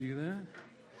Do that.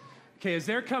 Okay, as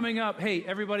they're coming up, hey,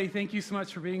 everybody, thank you so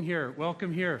much for being here.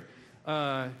 Welcome here.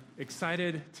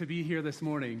 Excited to be here this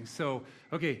morning. So,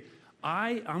 okay,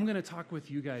 I'm going to talk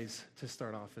with you guys to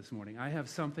start off this morning. I have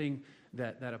something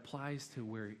that applies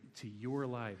to your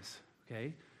lives,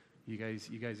 okay? You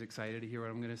guys excited to hear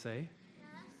what I'm going to say?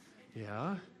 Yes.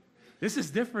 Yeah? This is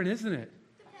different, isn't it?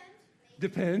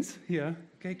 Depends. Yeah.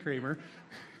 Okay, Kramer.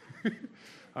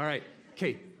 All right.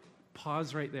 Okay,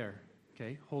 pause right there.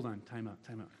 Okay, hold on. Time out.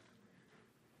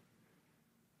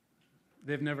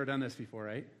 They've never done this before,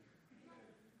 right?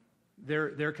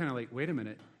 They're kind of like, wait a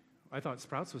minute. I thought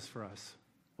Sprouts was for us.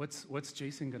 What's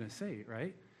Jason going to say,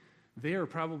 right? They are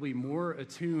probably more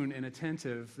attuned and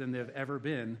attentive than they've ever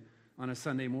been on a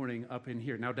Sunday morning up in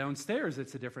here. Now, downstairs,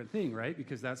 it's a different thing, right?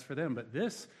 Because that's for them. But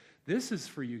this is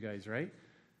for you guys, right?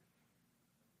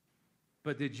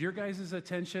 But did your guys'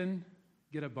 attention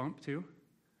get a bump too?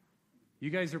 You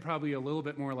guys are probably a little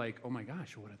bit more like, oh my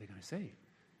gosh, what are they going to say?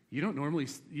 You don't normally,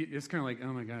 it's kind of like,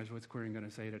 oh my gosh, what's Quarian going to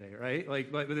say today,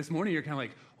 right? But this morning you're kind of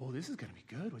like, oh, this is going to be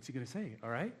good. What's he going to say? All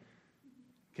right?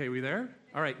 Okay, we there?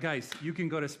 All right, guys, you can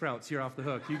go to Sprouts. You're off the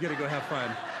hook. You get to go have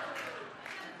fun.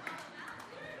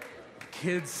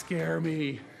 Kids scare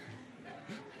me.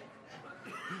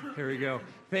 Here we go.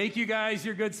 Thank you, guys.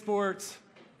 You're good sports.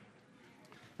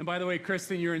 And by the way,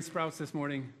 Kristen, you're in Sprouts this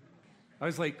morning. I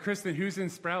was like, Kristen, who's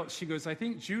in Sprouts? She goes, I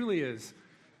think Julie is.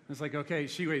 I was like, okay.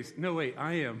 She goes, no, wait,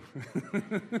 I am.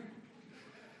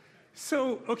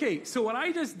 So what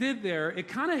I just did there, it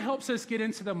kind of helps us get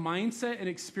into the mindset and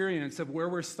experience of where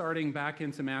we're starting back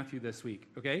into Matthew this week,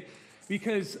 okay?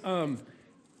 Because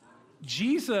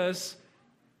Jesus,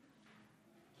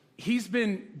 he's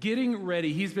been getting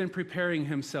ready. He's been preparing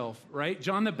himself, right?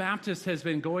 John the Baptist has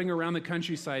been going around the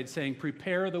countryside saying,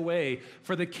 prepare the way,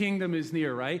 for the kingdom is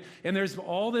near, right? And there's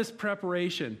all this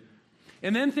preparation.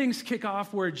 And then things kick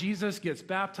off where Jesus gets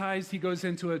baptized. He goes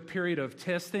into a period of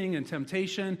testing and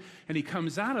temptation, and he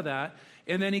comes out of that.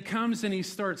 And then he comes and he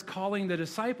starts calling the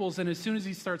disciples. And as soon as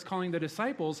he starts calling the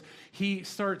disciples, he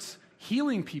starts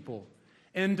healing people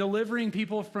and delivering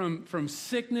people from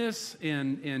sickness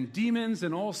and demons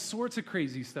and all sorts of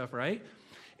crazy stuff, right?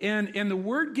 And the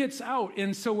word gets out.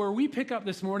 And so where we pick up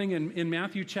this morning in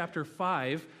Matthew chapter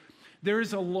 5,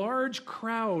 there's a large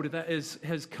crowd that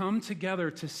has come together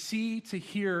to see, to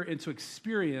hear, and to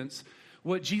experience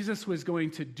what Jesus was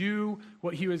going to do,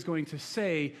 what he was going to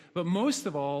say, but most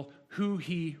of all, who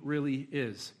he really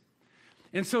is.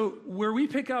 And so where we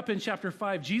pick up in chapter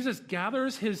 5, Jesus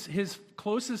gathers his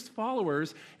closest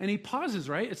followers, and he pauses,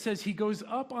 right? It says he goes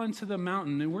up onto the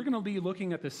mountain, and we're going to be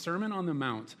looking at the Sermon on the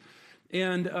Mount.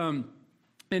 And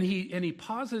he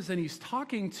pauses, and he's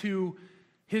talking to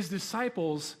his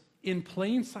disciples in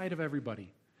plain sight of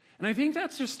everybody. And I think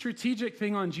that's a strategic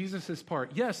thing on Jesus'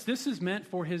 part. Yes, this is meant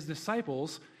for his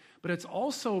disciples, but it's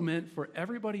also meant for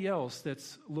everybody else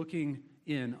that's looking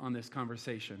in on this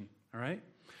conversation, all right?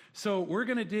 So we're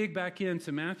going to dig back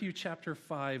into Matthew chapter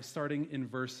 5, starting in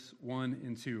verse 1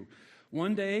 and 2.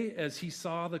 One day, as he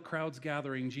saw the crowds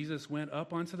gathering, Jesus went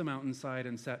up onto the mountainside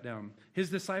and sat down.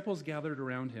 His disciples gathered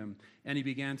around him, and he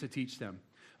began to teach them.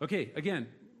 Okay, again,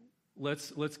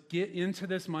 let's get into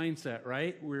this mindset,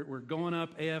 right? We're going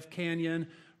up AF Canyon,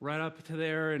 right up to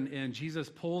there, and Jesus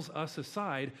pulls us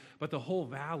aside, but the whole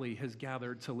valley has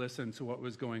gathered to listen to what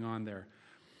was going on there.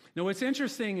 Now, what's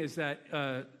interesting is that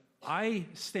I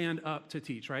stand up to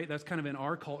teach, right? That's kind of in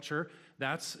our culture.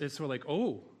 It's sort of like,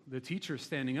 oh, the teacher's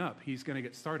standing up. He's going to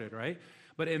get started, right?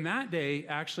 But in that day,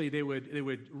 actually, they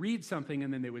would read something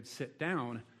and then they would sit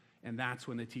down, and that's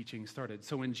when the teaching started.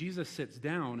 So when Jesus sits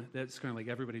down, that's kind of like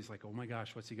everybody's like, oh my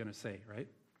gosh, what's he going to say, right?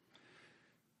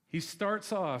 He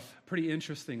starts off pretty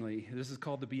interestingly. This is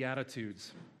called the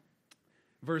Beatitudes.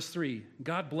 Verse 3,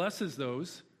 God blesses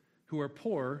those who are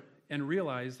poor and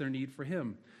realize their need for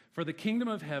him, for the kingdom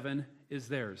of heaven is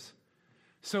theirs.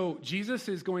 So Jesus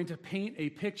is going to paint a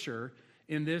picture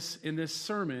in this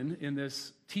sermon, in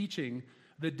this teaching,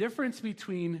 the difference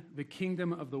between the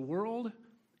kingdom of the world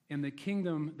and the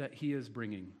kingdom that he is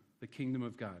bringing, the kingdom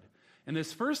of God. And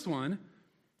this first one,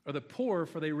 or the poor,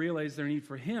 for they realize their need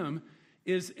for him,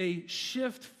 is a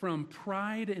shift from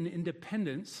pride and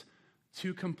independence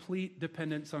to complete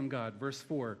dependence on God. Verse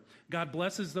 4, God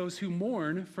blesses those who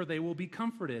mourn, for they will be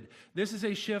comforted. This is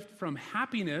a shift from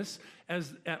happiness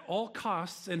as at all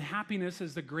costs, and happiness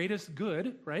is the greatest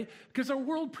good, right? Because our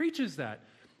world preaches that.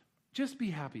 Just be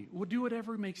happy. Well, do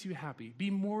whatever makes you happy. Be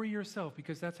more yourself,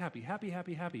 because that's happy. Happy,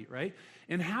 happy, happy, right?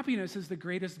 And happiness is the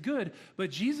greatest good. But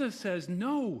Jesus says,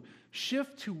 no,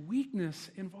 shift to weakness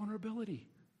and vulnerability.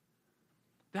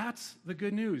 That's the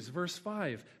good news. Verse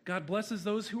 5, God blesses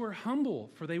those who are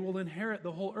humble, for they will inherit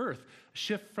the whole earth.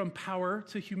 Shift from power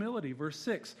to humility. Verse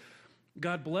 6,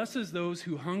 God blesses those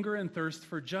who hunger and thirst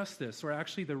for justice, or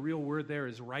actually the real word there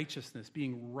is righteousness,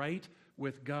 being right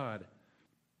with God,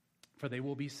 for they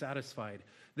will be satisfied.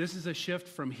 This is a shift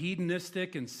from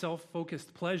hedonistic and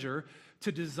self-focused pleasure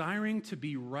to desiring to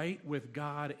be right with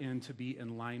God and to be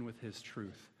in line with his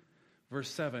truth. Verse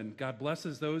 7, God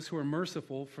blesses those who are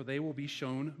merciful, for they will be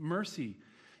shown mercy.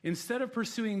 Instead of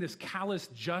pursuing this callous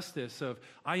justice of,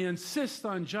 I insist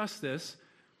on justice,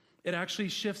 it actually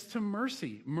shifts to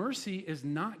mercy. Mercy is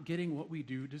not getting what we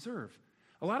do deserve.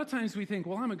 A lot of times we think,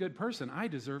 well, I'm a good person. I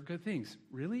deserve good things.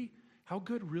 Really? How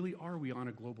good really are we on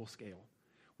a global scale?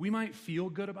 We might feel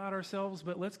good about ourselves,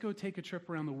 but let's go take a trip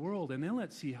around the world and then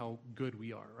let's see how good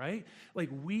we are, right? Like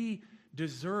we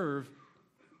deserve,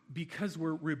 because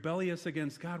we're rebellious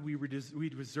against God, we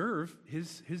deserve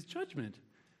his judgment.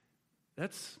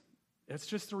 That's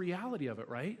just the reality of it,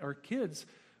 right? Our kids,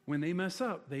 when they mess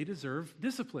up, they deserve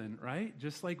discipline, right?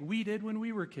 Just like we did when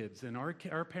we were kids and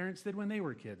our parents did when they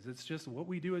were kids. It's just what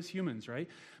we do as humans, right?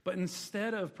 But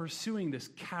instead of pursuing this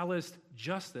calloused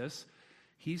justice,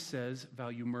 he says,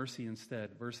 value mercy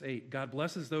instead. Verse 8, God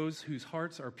blesses those whose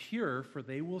hearts are pure, for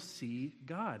they will see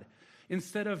God.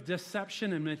 Instead of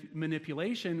deception and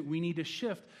manipulation, we need to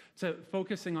shift to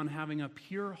focusing on having a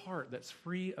pure heart that's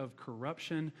free of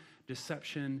corruption,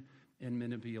 deception, and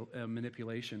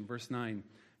manipulation. Verse 9,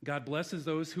 God blesses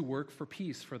those who work for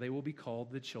peace, for they will be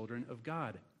called the children of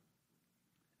God.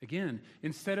 Again,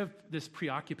 instead of this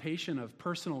preoccupation of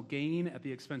personal gain at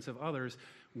the expense of others,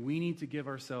 we need to give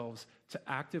ourselves to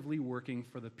actively working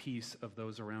for the peace of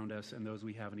those around us and those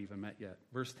we haven't even met yet.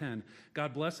 Verse 10,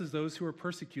 God blesses those who are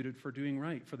persecuted for doing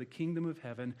right, for the kingdom of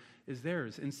heaven is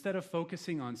theirs. Instead of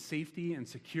focusing on safety and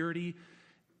security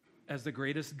as the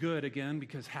greatest good, again,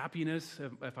 because happiness,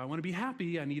 if I want to be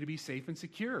happy, I need to be safe and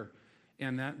secure.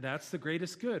 And that's the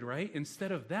greatest good, right?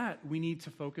 Instead of that, we need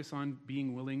to focus on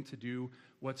being willing to do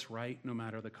what's right no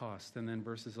matter the cost. And then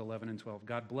verses 11 and 12,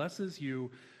 God blesses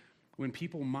you when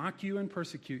people mock you and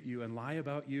persecute you and lie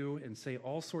about you and say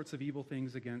all sorts of evil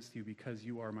things against you because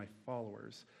you are my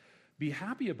followers. Be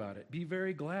happy about it. Be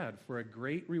very glad, for a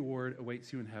great reward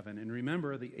awaits you in heaven. And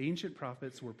remember, the ancient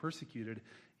prophets were persecuted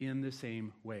in the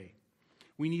same way.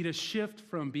 We need a shift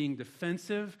from being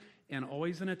defensive and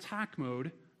always in attack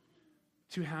mode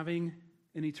to having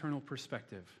an eternal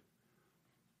perspective.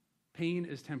 Pain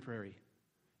is temporary.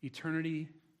 Eternity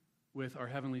with our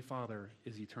Heavenly Father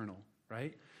is eternal,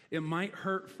 right? It might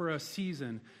hurt for a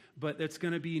season, but it's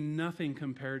going to be nothing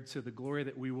compared to the glory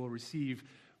that we will receive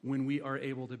when we are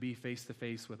able to be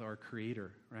face-to-face with our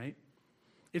Creator, right?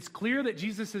 It's clear that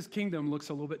Jesus' kingdom looks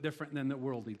a little bit different than the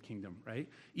worldly kingdom, right?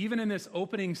 Even in this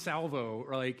opening salvo,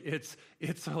 like it's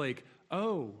like,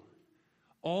 oh,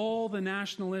 all the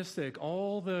nationalistic,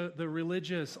 all the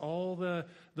religious, all the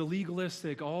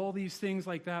legalistic, all these things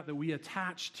like that we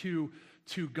attach to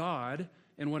God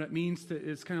and what it means to,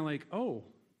 it's kind of like, oh,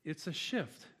 it's a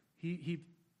shift. He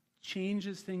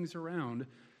changes things around.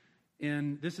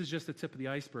 And this is just the tip of the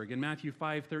iceberg. In Matthew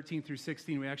 5, 13 through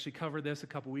 16, we actually covered this a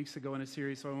couple weeks ago in a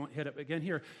series, so I won't hit it again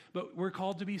here. But we're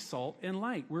called to be salt and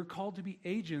light. We're called to be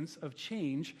agents of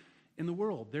change in the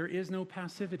world. There is no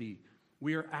passivity.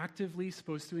 We are actively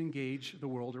supposed to engage the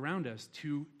world around us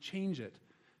to change it.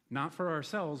 Not for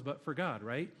ourselves, but for God,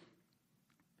 right?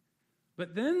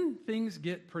 But then things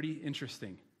get pretty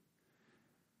interesting.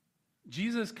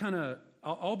 Jesus kind of,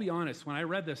 I'll be honest, when I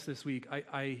read this week,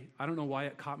 I don't know why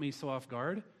it caught me so off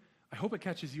guard. I hope it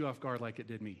catches you off guard like it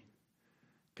did me,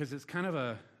 because it's kind of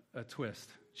a twist.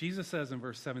 Jesus says in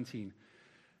verse 17,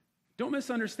 "Don't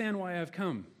misunderstand why I've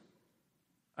come.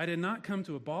 I did not come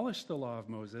to abolish the law of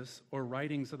Moses or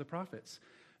writings of the prophets.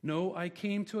 No, I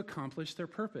came to accomplish their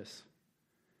purpose.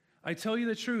 I tell you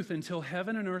the truth, until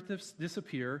heaven and earth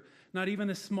disappear, not even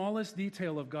the smallest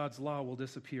detail of God's law will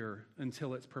disappear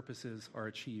until its purposes are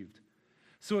achieved.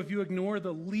 So if you ignore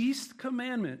the least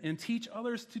commandment and teach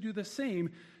others to do the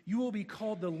same, you will be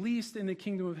called the least in the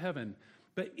kingdom of heaven.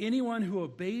 But anyone who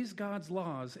obeys God's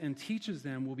laws and teaches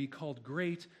them will be called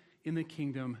great in the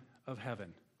kingdom of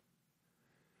heaven."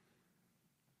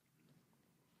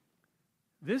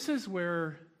 This is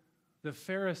where the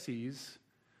Pharisees,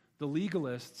 the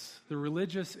legalists, the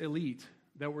religious elite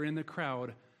that were in the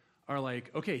crowd are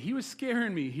like, okay, he was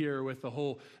scaring me here with the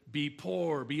whole be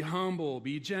poor, be humble,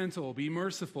 be gentle, be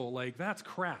merciful. Like, that's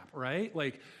crap, right?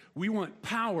 Like, we want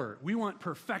power, we want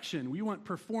perfection, we want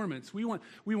performance, we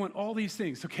want all these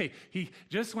things. Okay,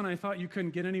 just when I thought you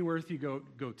couldn't get any worth, you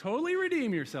go totally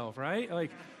redeem yourself, right?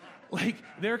 Like,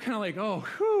 they're kind of like, oh,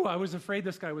 whew, I was afraid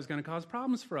this guy was going to cause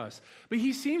problems for us. But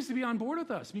he seems to be on board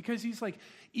with us because he's like,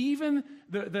 even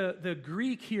the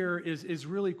Greek here is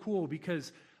really cool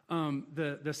because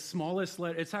the smallest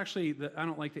letter, it's actually, I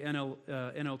don't like the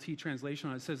NLT translation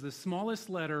on it. It says the smallest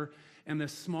letter and the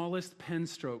smallest pen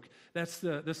stroke. That's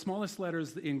the smallest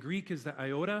letters in Greek is the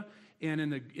iota, and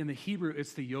in the Hebrew,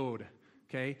 it's the yod.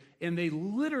 Okay? And they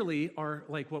literally are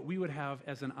like what we would have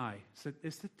as an I. So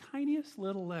it's the tiniest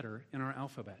little letter in our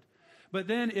alphabet. But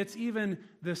then it's even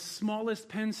the smallest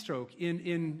pen stroke.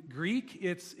 In Greek,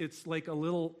 it's like a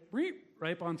little right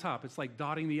up on top. It's like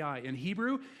dotting the I. In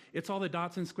Hebrew, it's all the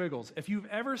dots and squiggles. If you've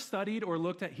ever studied or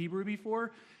looked at Hebrew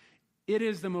before, it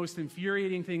is the most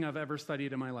infuriating thing I've ever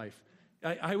studied in my life.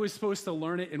 I was supposed to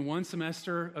learn it in one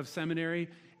semester of seminary,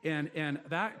 and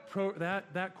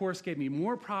that course gave me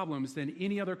more problems than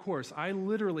any other course. I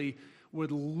literally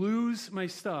would lose my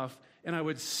stuff, and I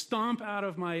would stomp out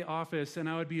of my office, and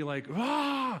I would be like,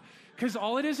 because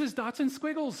all it is dots and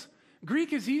squiggles.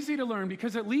 Greek is easy to learn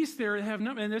because at least there have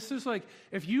no, and this is like,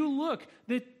 if you look,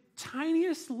 the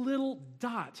tiniest little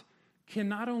dot can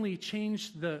not only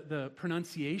change the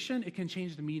pronunciation, it can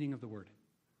change the meaning of the word.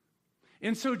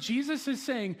 And so Jesus is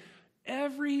saying,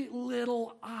 every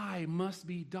little I must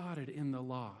be dotted in the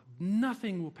law.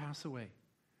 Nothing will pass away.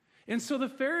 And so the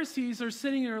Pharisees are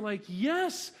sitting there like,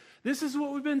 yes, this is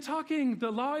what we've been talking. The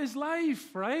law is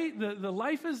life, right? The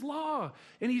life is law.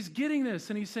 And he's getting this,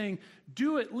 and he's saying,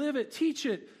 do it, live it, teach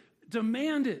it,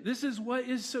 demand it. This is what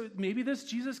is so, maybe this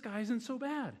Jesus guy isn't so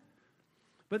bad.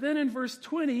 But then in verse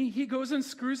 20, he goes and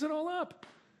screws it all up.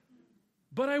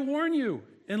 But I warn you,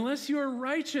 unless your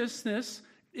righteousness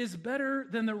is better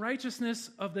than the righteousness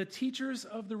of the teachers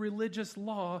of the religious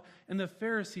law and the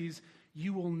Pharisees,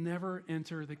 you will never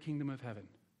enter the kingdom of heaven.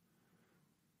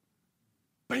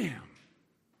 Bam!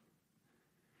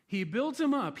 He builds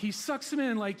him up. He sucks him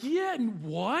in like, yeah, and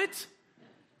what?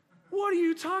 What are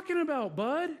you talking about,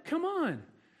 bud? Come on.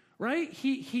 Right?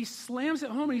 He slams it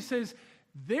home and he says,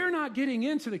 they're not getting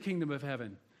into the kingdom of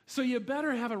heaven. So you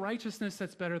better have a righteousness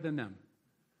that's better than them.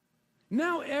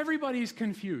 Now everybody's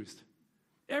confused.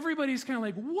 Everybody's kind of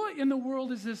like, what in the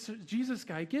world is this Jesus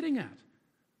guy getting at?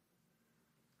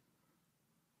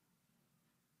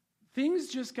 Things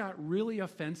just got really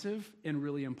offensive and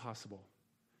really impossible.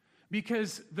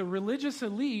 Because the religious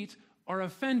elite are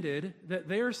offended that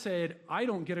they're said, I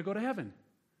don't get to go to heaven.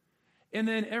 And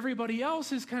then everybody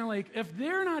else is kind of like, if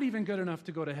they're not even good enough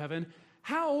to go to heaven,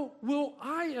 how will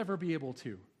I ever be able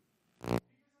to?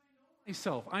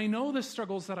 Myself. I know the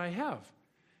struggles that I have.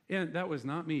 And that was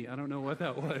not me. I don't know what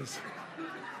that was.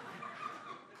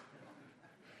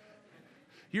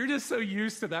 You're just so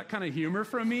used to that kind of humor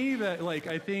from me that, like,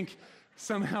 I think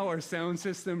somehow our sound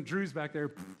system, Drew's back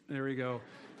there. There we go.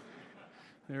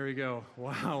 There we go.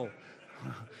 Wow.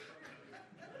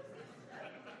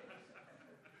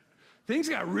 Things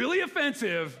got really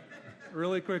offensive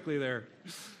really quickly there.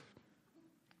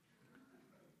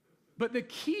 But the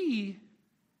key,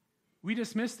 we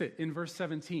just missed it in verse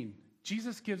 17.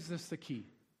 Jesus gives us the key.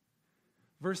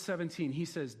 Verse 17, he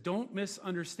says, don't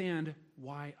misunderstand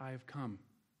why I've come.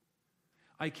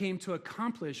 I came to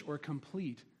accomplish or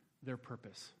complete their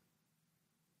purpose.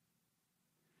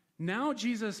 Now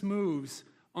Jesus moves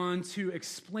on to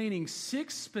explaining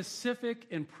 6 specific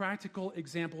and practical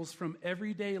examples from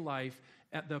everyday life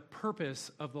at the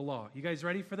purpose of the law. You guys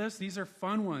ready for this? These are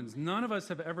fun ones. None of us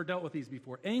have ever dealt with these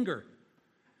before. Anger,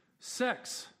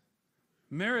 sex,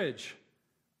 marriage,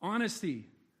 honesty,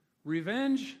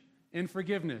 revenge, and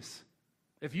forgiveness.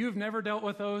 If you've never dealt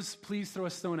with those, please throw a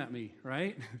stone at me,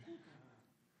 right?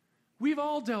 We've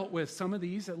all dealt with some of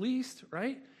these at least,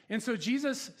 right? And so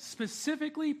Jesus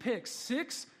specifically picks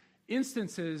 6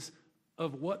 instances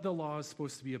of what the law is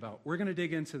supposed to be about. We're going to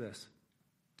dig into this.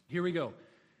 Here we go.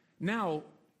 Now,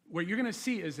 what you're going to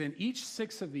see is in each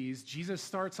 6 of these, Jesus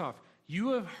starts off, you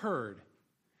have heard.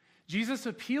 Jesus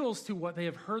appeals to what they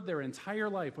have heard their entire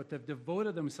life, what they've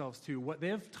devoted themselves to, what they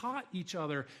have taught each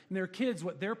other and their kids,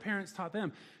 what their parents taught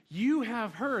them. You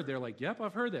have heard. They're like, yep,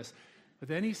 I've heard this. But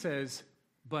then he says,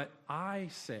 but I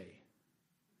say.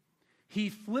 He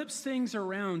flips things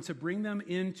around to bring them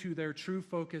into their true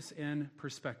focus and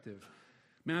perspective.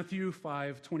 Matthew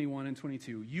 5:21 and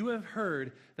 22. You have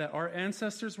heard that our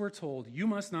ancestors were told, you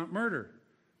must not murder.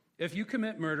 If you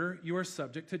commit murder, you are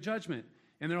subject to judgment.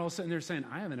 And they're all sitting there saying,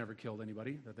 I haven't ever killed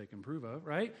anybody that they can prove of,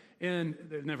 right? And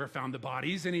they've never found the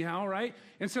bodies anyhow, right?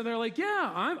 And so they're like,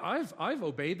 yeah, I've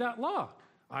obeyed that law.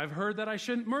 I've heard that I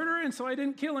shouldn't murder, and so I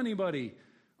didn't kill anybody.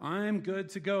 I'm good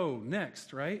to go.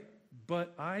 Next, right?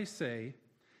 But I say,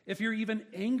 if you're even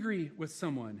angry with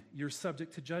someone, you're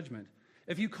subject to judgment.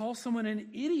 If you call someone an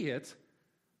idiot,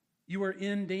 you are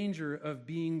in danger of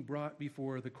being brought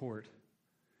before the court.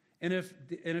 And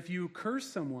if you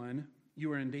curse someone,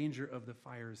 you are in danger of the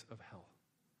fires of hell.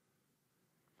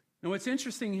 Now, what's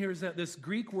interesting here is that this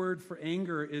Greek word for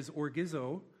anger is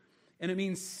orgizo, and it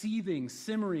means seething,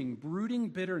 simmering, brooding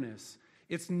bitterness.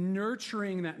 It's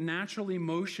nurturing that natural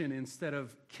emotion instead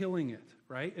of killing it,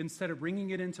 right? Instead of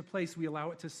bringing it into place, we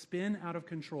allow it to spin out of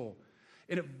control.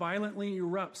 And it violently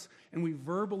erupts, and we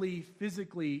verbally,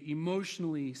 physically,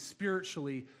 emotionally,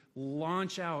 spiritually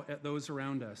launch out at those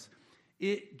around us.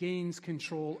 It gains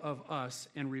control of us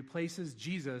and replaces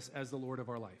Jesus as the Lord of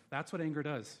our life. That's what anger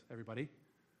does, everybody.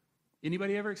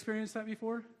 Anybody ever experienced that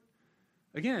before?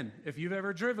 Again, if you've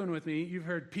ever driven with me, you've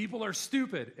heard people are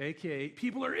stupid, aka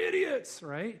people are idiots,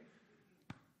 right?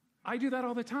 I do that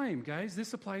all the time, guys.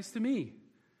 This applies to me.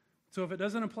 So if it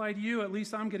doesn't apply to you, at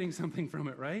least I'm getting something from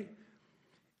it, right?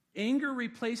 Anger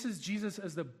replaces Jesus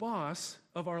as the boss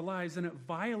of our lives, and it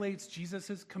violates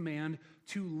Jesus' command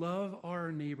to love our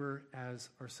neighbor as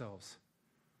ourselves.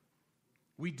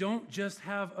 We don't just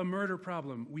have a murder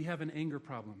problem, we have an anger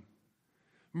problem.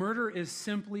 Murder is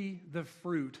simply the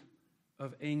fruit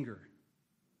of anger.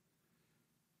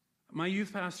 My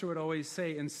youth pastor would always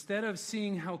say, instead of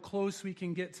seeing how close we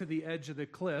can get to the edge of the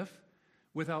cliff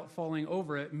without falling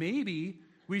over it, maybe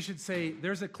we should say,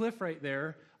 there's a cliff right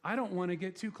there. I don't want to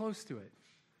get too close to it.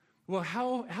 Well,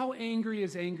 how angry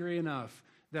is angry enough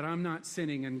that I'm not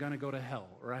sinning and going to go to hell,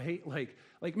 right? Like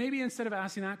maybe instead of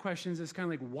asking that question, it's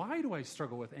kind of like, why do I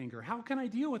struggle with anger? How can I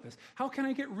deal with this? How can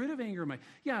I get rid of anger?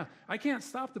 Yeah, I can't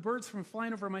stop the birds from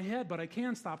flying over my head, but I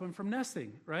can stop them from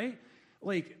nesting, right?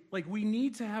 Like we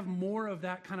need to have more of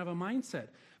that kind of a mindset.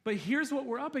 But here's what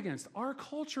we're up against. Our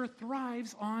culture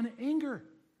thrives on anger.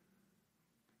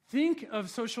 Think of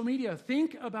social media.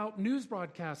 Think about news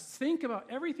broadcasts. Think about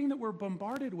everything that we're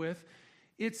bombarded with.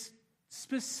 It's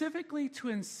specifically to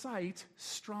incite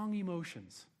strong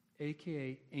emotions,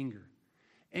 aka anger.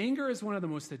 Anger is one of the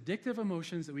most addictive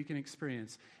emotions that we can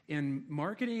experience, and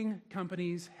marketing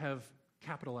companies have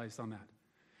capitalized on that.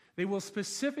 They will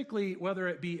specifically, whether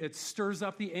it stirs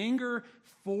up the anger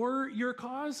for your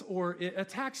cause or it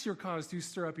attacks your cause to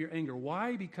stir up your anger.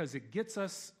 Why? Because it gets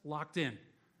us locked in.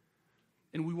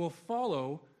 And we will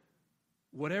follow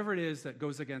whatever it is that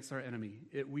goes against our enemy.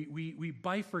 We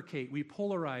bifurcate, we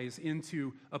polarize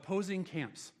into opposing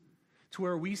camps to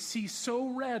where we see so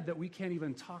red that we can't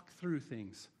even talk through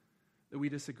things that we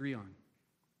disagree on.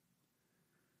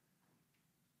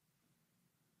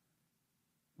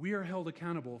 We are held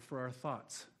accountable for our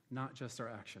thoughts, not just our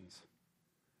actions.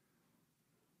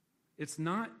 It's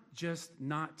not just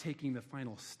not taking the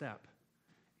final step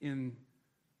in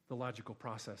the logical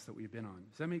process that we've been on.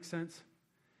 Does that make sense?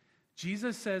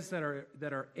 Jesus says that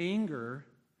our anger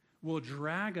will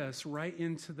drag us right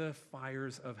into the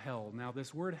fires of hell. Now,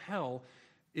 this word hell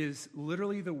is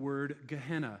literally the word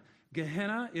Gehenna.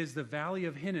 Gehenna is the valley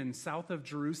of Hinnom, south of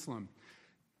Jerusalem.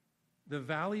 The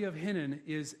valley of Hinnom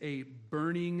is a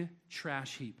burning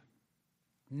trash heap,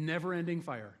 never-ending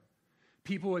fire.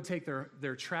 People would take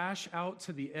their trash out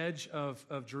to the edge of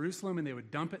Jerusalem, and they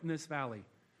would dump it in this valley.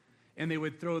 And they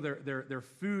would throw their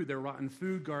food, their rotten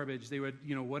food garbage. They would,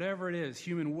 whatever it is,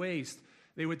 human waste.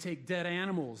 They would take dead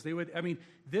animals.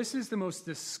 This is the most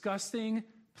disgusting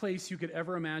place you could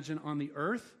ever imagine on the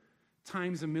earth,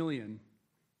 times a million.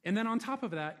 And then on top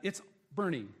of that, it's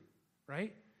burning,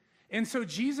 right? And so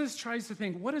Jesus tries to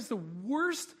think, what is the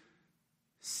worst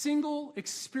single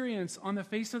experience on the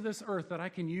face of this earth that I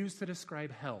can use to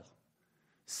describe hell?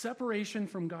 Separation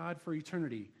from God for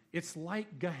eternity. It's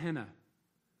like Gehenna.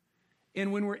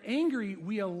 And when we're angry,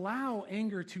 we allow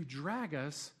anger to drag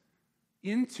us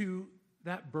into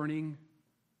that burning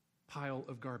pile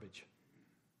of garbage.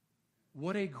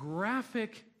 What a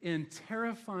graphic and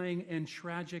terrifying and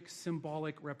tragic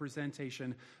symbolic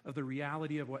representation of the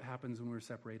reality of what happens when we're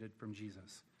separated from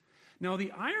Jesus. Now,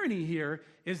 the irony here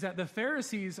is that the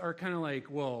Pharisees are kind of like,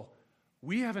 well,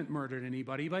 we haven't murdered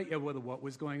anybody, but what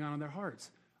was going on in their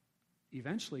hearts?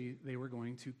 Eventually, they were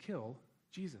going to kill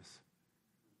Jesus.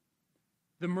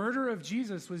 The murder of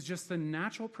Jesus was just the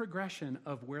natural progression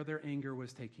of where their anger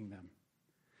was taking them.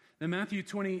 Then Matthew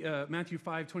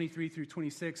 5, 23 through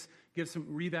 26,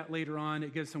 read that later on.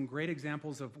 It gives some great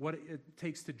examples of what it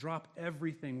takes to drop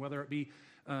everything, whether it be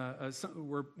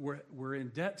we're in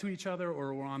debt to each other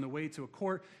or we're on the way to a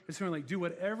court. It's kind of like do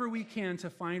whatever we can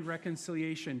to find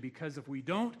reconciliation, because if we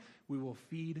don't, we will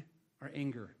feed our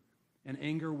anger. And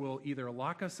anger will either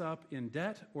lock us up in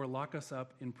debt or lock us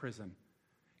up in prison.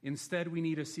 Instead, we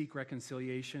need to seek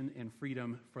reconciliation and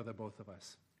freedom for the both of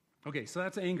us. Okay, so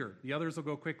that's anger. The others will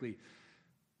go quickly.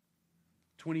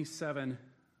 27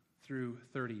 through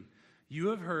 30. You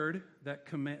have heard that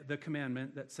the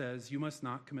commandment that says you must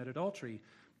not commit adultery.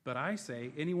 But I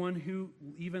say, anyone who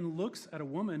even looks at a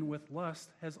woman with lust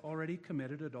has already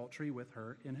committed adultery with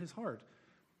her in his heart.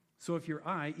 So if your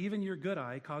eye, even your good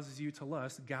eye, causes you to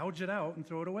lust, gouge it out and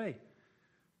throw it away.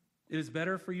 It is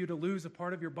better for you to lose a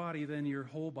part of your body than your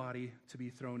whole body to be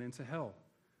thrown into hell.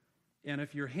 And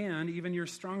if your hand, even your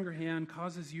stronger hand,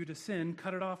 causes you to sin,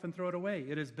 cut it off and throw it away.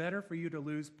 It is better for you to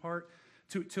lose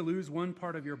one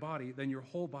part of your body than your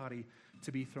whole body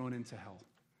to be thrown into hell.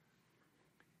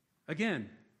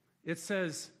 Again, it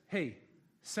says, hey,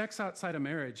 sex outside of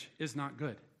marriage is not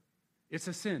good. It's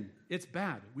a sin. It's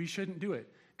bad. We shouldn't do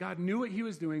it. God knew what he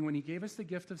was doing when he gave us the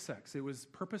gift of sex. It was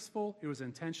purposeful. It was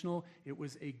intentional. It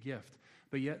was a gift.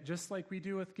 But yet, just like we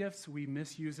do with gifts, we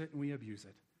misuse it and we abuse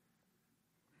it.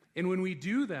 And when we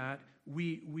do that,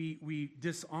 we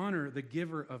dishonor the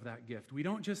giver of that gift. We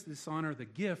don't just dishonor the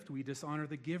gift, we dishonor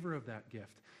the giver of that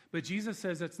gift. But Jesus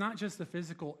says it's not just the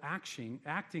physical acting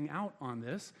out on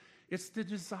this, it's the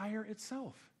desire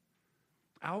itself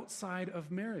outside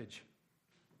of marriage.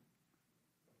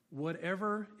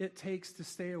 Whatever it takes to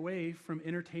stay away from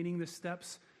entertaining the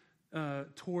steps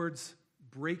towards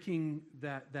breaking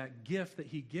that gift that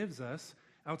he gives us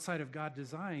outside of God's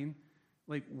design,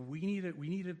 like we need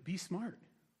to be smart.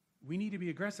 We need to be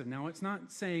aggressive. Now, it's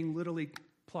not saying literally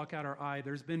pluck out our eye.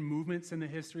 There's been movements in the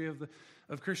history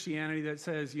of Christianity that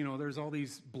says, there's all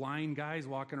these blind guys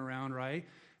walking around, right?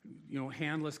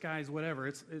 Handless guys, whatever.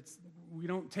 It's we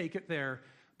don't take it there.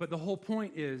 But the whole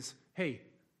point is, hey,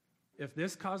 if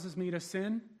this causes me to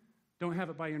sin, don't have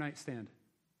it by your nightstand.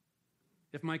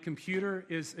 If my computer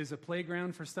is a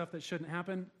playground for stuff that shouldn't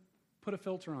happen, put a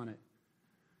filter on it.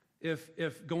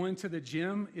 If going to the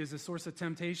gym is a source of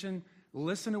temptation,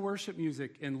 listen to worship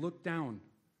music and look down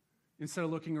instead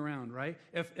of looking around, right?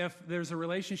 If there's a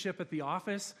relationship at the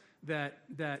office that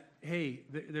hey,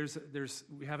 there's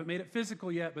we haven't made it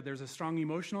physical yet, but there's a strong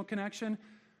emotional connection,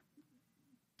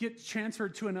 get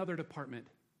transferred to another department,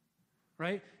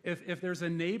 right? If there's a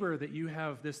neighbor that you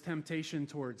have this temptation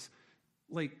towards,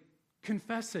 like,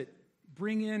 confess it.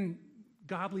 Bring in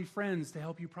godly friends to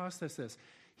help you process this.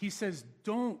 He says,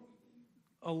 don't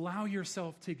allow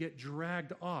yourself to get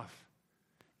dragged off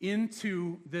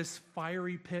into this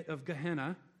fiery pit of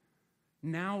Gehenna,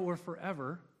 now or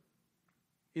forever.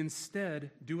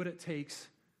 Instead, do what it takes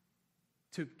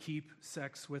to keep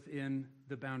sex within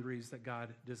the boundaries that God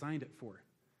designed it for.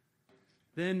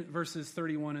 Then verses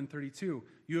 31 and 32,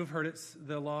 you have heard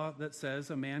the law that says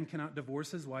a man cannot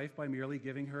divorce his wife by merely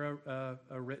giving her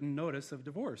a written notice of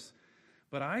divorce.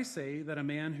 But I say that a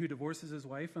man who divorces his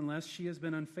wife, unless she has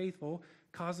been unfaithful,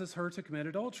 causes her to commit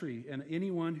adultery. And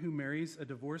anyone who marries a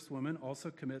divorced woman also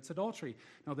commits adultery.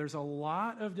 Now, there's a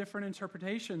lot of different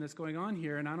interpretation that's going on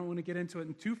here, and I don't want to get into it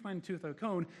in too fine a tooth of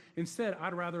comb. Instead,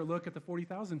 I'd rather look at the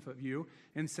 40,000-foot view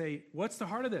and say, what's the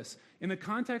heart of this? In the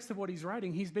context of what he's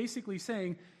writing, he's basically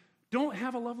saying, don't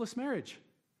have a loveless marriage.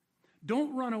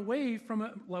 Don't run away from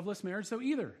a loveless marriage, so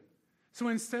either. So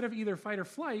instead of either fight or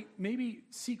flight, maybe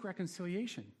seek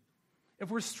reconciliation. If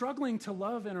we're struggling to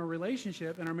love in our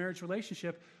relationship, in our marriage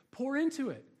relationship, pour into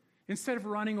it. Instead of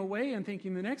running away and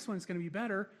thinking the next one's going to be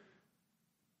better,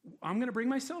 I'm going to bring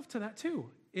myself to that too.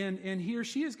 And he or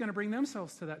she is going to bring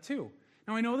themselves to that too.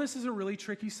 Now, I know this is a really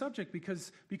tricky subject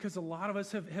because a lot of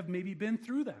us have maybe been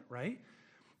through that, right?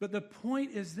 But the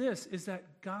point is this, is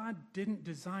that God didn't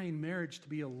design marriage to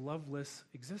be a loveless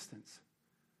existence.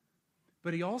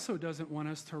 But he also doesn't want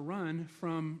us to run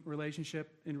from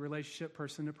relationship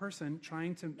person to person,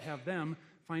 trying to have them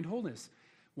find wholeness.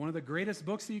 One of the greatest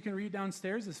books that you can read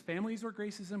downstairs is Families Where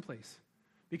Grace is in Place.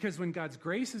 Because when God's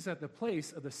grace is at the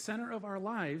place of the center of our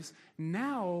lives,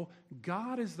 now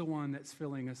God is the one that's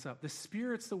filling us up. The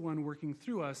Spirit's the one working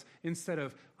through us instead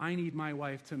of, I need my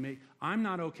wife to make, I'm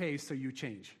not okay, so you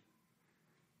change.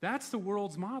 That's the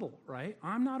world's model, right?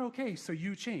 I'm not okay, so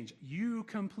you change. You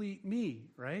complete me,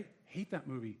 right? Hate that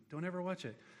movie. Don't ever watch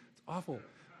it. It's awful.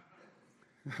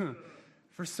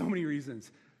 For so many reasons.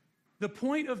 The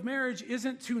point of marriage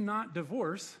isn't to not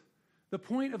divorce. The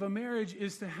point of a marriage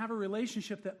is to have a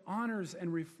relationship that honors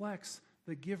and reflects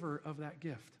the giver of that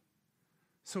gift.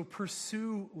 So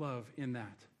pursue love in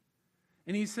that.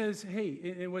 And he says,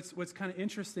 hey, and what's kind of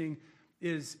interesting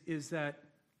is that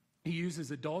he uses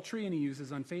adultery and he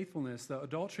uses unfaithfulness. The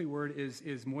adultery word is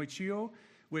moichio,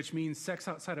 which means sex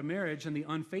outside of marriage, and the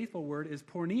unfaithful word is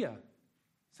porneia.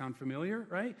 Sound familiar,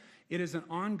 right? It is an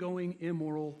ongoing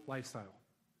immoral lifestyle.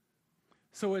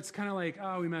 So it's kind of like,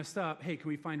 oh, we messed up. Hey, can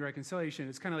we find reconciliation?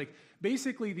 It's kind of like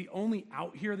basically the only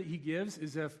out here that he gives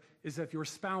is if your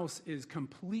spouse is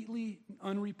completely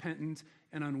unrepentant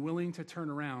and unwilling to turn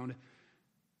around.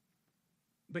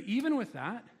 But even with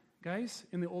that, guys,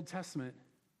 in the Old Testament,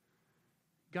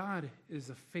 God is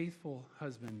a faithful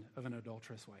husband of an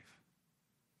adulterous wife.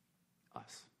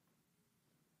 Us.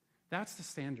 That's the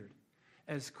standard.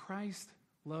 As Christ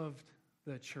loved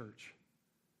the church.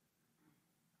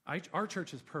 Our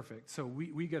church is perfect, so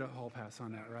we get a hall pass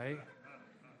on that, right?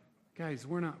 Guys,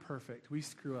 we're not perfect. We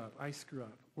screw up. I screw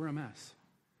up. We're a mess.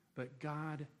 But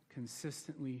God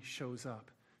consistently shows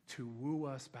up to woo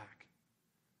us back,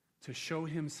 to show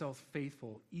himself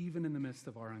faithful even in the midst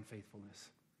of our unfaithfulness.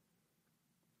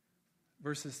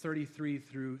 Verses 33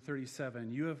 through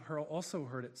 37, you have also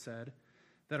heard it said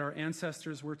that our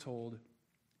ancestors were told,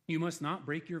 you must not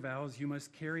break your vows, you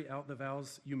must carry out the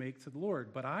vows you make to the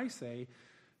Lord. But I say,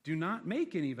 do not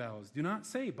make any vows. Do not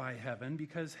say by heaven,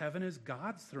 because heaven is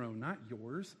God's throne, not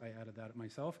yours. I added that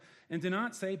myself. And do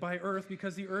not say by earth,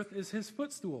 because the earth is his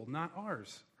footstool, not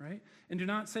ours, right? And do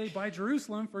not say by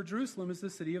Jerusalem, for Jerusalem is the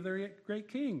city of their great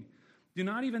king. Do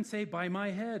not even say by my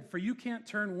head, for you can't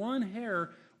turn one hair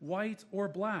white or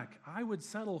black. I would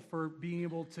settle for being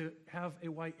able to have a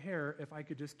white hair if I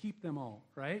could just keep them all,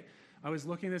 right? I was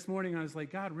looking this morning, and I was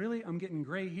like, God, really? I'm getting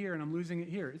gray here, and I'm losing it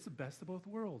here. It's the best of both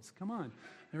worlds. Come on.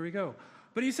 There we go.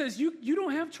 But he says, you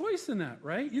don't have choice in that,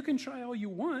 right? You can try all you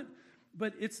want,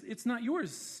 but it's not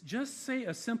yours. Just say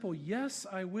a simple yes,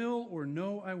 I will, or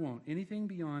no, I won't. Anything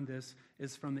beyond this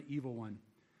is from the evil one.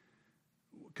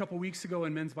 A couple weeks ago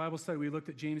in men's Bible study, we looked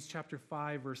at James chapter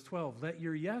 5, verse 12. Let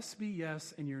your yes be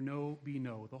yes and your no be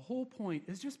no. The whole point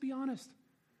is just be honest.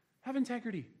 Have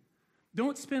integrity.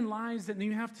 Don't spin lies that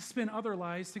you have to spin other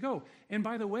lies to go. And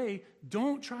by the way,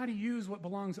 don't try to use what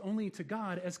belongs only to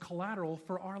God as collateral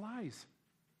for our lies.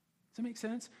 Does that make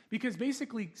sense? Because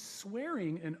basically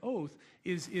swearing an oath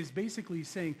is basically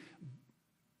saying,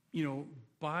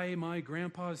 by my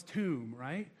grandpa's tomb,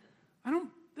 right?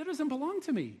 That doesn't belong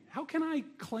to me. How can I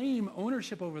claim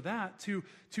ownership over that to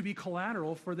be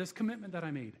collateral for this commitment that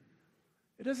I made?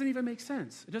 It doesn't even make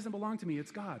sense. It doesn't belong to me.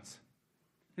 It's God's.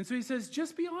 And so he says,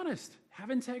 just be honest. Have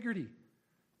integrity.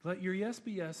 Let your yes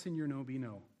be yes and your no be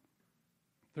no.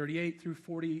 38 through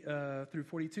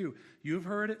 42. You have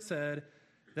heard it said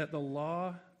that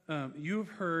you have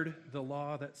heard the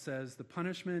law that says the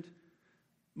punishment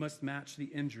must match the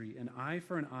injury, an eye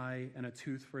for an eye and a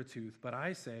tooth for a tooth. But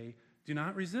I say, do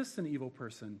not resist an evil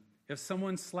person. If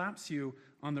someone slaps you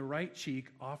on the right cheek,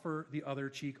 offer the other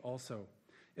cheek also.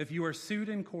 If you are sued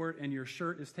in court and your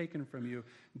shirt is taken from you,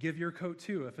 give your coat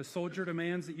too. If a soldier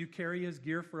demands that you carry his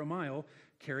gear for a mile,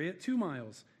 carry it 2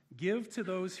 miles. Give to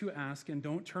those who ask and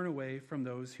don't turn away from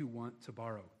those who want to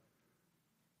borrow.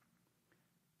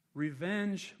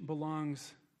 Revenge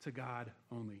belongs to God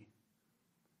only.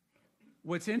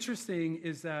 What's interesting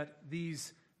is that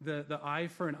the eye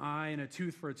for an eye and a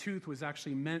tooth for a tooth was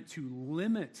actually meant to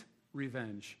limit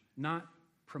revenge, not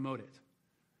promote it.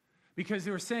 Because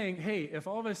they were saying, hey, if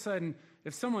all of a sudden,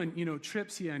 if someone,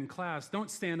 trips you in class,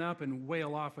 don't stand up and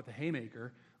wail off with a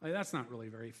haymaker. Like, that's not really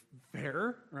very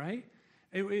fair, right?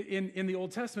 In the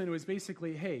Old Testament, it was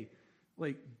basically, hey,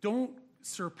 don't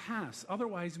surpass.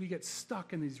 Otherwise, we get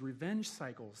stuck in these revenge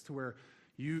cycles to where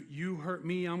you hurt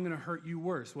me, I'm going to hurt you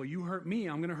worse. Well, you hurt me,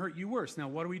 I'm going to hurt you worse. Now,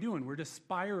 what are we doing? We're just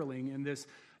spiraling in this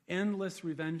endless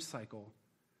revenge cycle.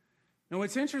 Now,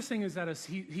 what's interesting is that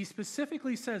he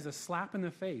specifically says a slap in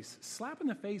the face. Slap in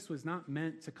the face was not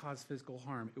meant to cause physical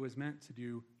harm. It was meant to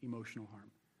do emotional harm.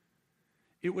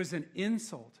 It was an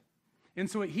insult.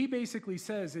 And so what he basically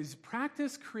says is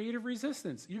practice creative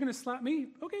resistance. You're going to slap me?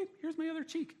 Okay, here's my other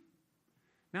cheek.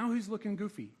 Now who's looking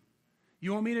goofy?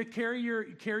 You want me to carry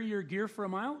your gear for a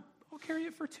mile? I'll carry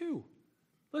it for 2.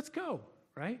 Let's go,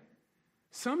 right?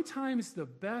 Sometimes the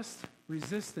best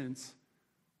resistance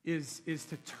is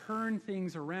to turn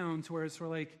things around to where it's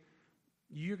like,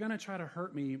 you're going to try to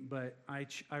hurt me, but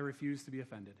I refuse to be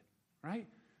offended, right?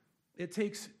 It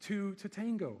takes 2 to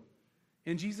tango.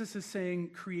 And Jesus is saying,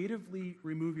 creatively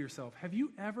remove yourself. Have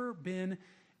you ever been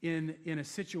in a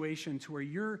situation to where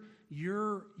your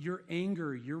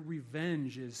anger, your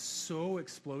revenge is so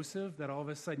explosive that all of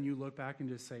a sudden you look back and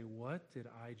just say, what did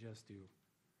I just do?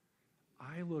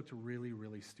 I looked really,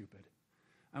 really stupid.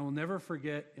 I will never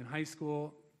forget in high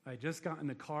school, I just got in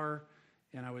the car,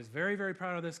 and I was very, very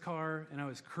proud of this car, and I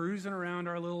was cruising around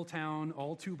our little town,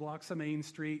 all 2 blocks of Main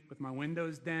Street, with my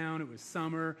windows down. It was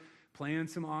summer, playing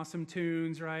some awesome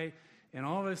tunes, right? And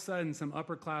all of a sudden, some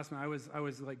upperclassmen, I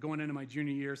was like going into my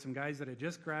junior year, some guys that had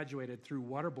just graduated threw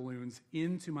water balloons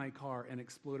into my car and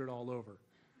exploded all over.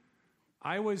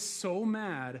 I was so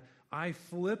mad, I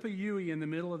flip a Yui in the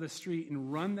middle of the street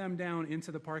and run them down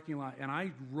into the parking lot, and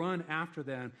I run after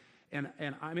them. And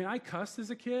I mean, I cussed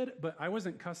as a kid, but I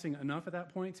wasn't cussing enough at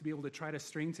that point to be able to try to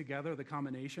string together the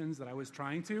combinations that I was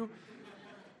trying to.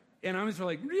 And I was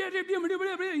like,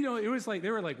 it was like, they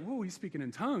were like, whoa, he's speaking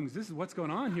in tongues. This is what's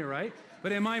going on here, right?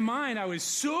 But in my mind, I was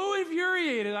so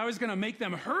infuriated, I was going to make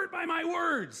them hurt by my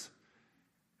words.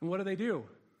 And what do?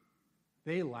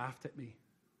 They laughed at me.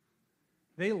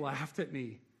 They laughed at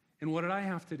me. And what did I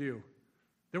have to do?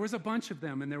 There was a bunch of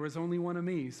them, and there was only one of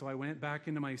me. So I went back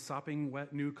into my sopping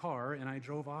wet new car, and I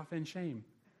drove off in shame.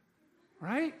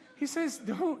 Right? He says,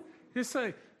 don't. Just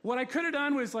like, what I could have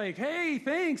done was like, hey,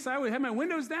 thanks. I had my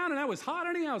windows down, and I was hot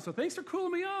anyhow, so thanks for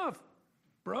cooling me off,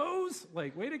 bros.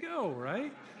 Like, way to go,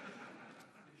 right?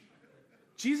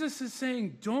 Jesus is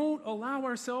saying, don't allow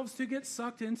ourselves to get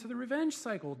sucked into the revenge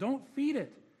cycle. Don't feed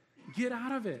it. Get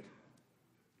out of it.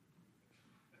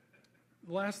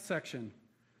 Last section.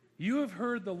 You have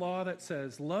heard the law that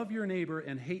says, love your neighbor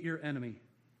and hate your enemy.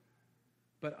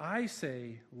 But I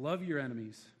say, love your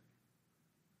enemies.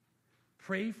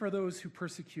 Pray for those who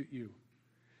persecute you.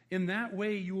 In that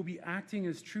way, you will be acting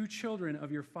as true children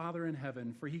of your Father in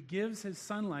heaven, for he gives his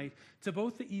sunlight to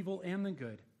both the evil and the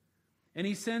good. And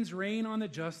he sends rain on the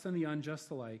just and the unjust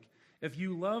alike. If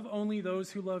you love only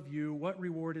those who love you, what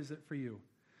reward is it for you?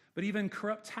 But even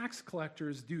corrupt tax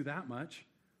collectors do that much.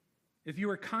 If you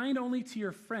are kind only to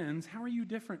your friends, how are you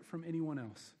different from anyone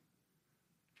else?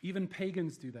 Even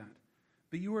pagans do that.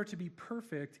 But you are to be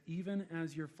perfect, even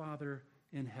as your Father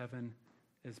in heaven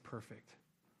is perfect.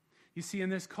 You see, in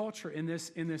this culture, in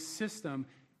this system,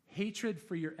 hatred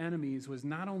for your enemies was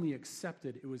not only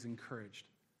accepted, it was encouraged.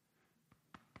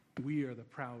 We are the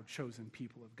proud, chosen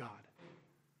people of God.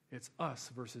 It's us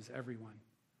versus everyone.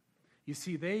 You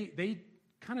see, they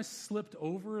kind of slipped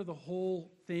over the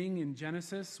whole thing in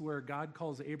Genesis where God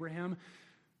calls Abraham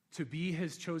to be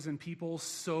his chosen people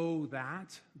so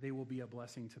that they will be a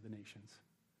blessing to the nations.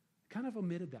 Kind of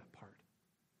omitted that part.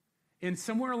 And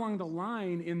somewhere along the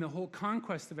line in the whole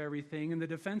conquest of everything and the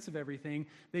defense of everything,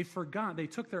 they forgot. They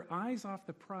took their eyes off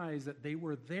the prize that they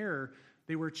were there.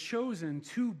 They were chosen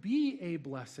to be a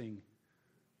blessing.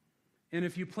 And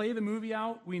if you play the movie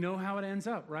out, we know how it ends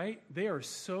up, right? They are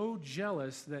so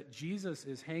jealous that Jesus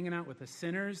is hanging out with the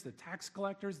sinners, the tax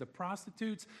collectors, the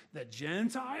prostitutes, the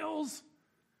Gentiles,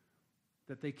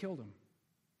 that they killed him.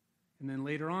 And then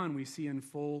later on, we see in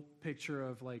full picture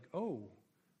of like, oh,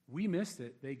 we missed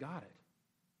it, they got it.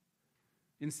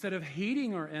 Instead of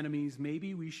hating our enemies,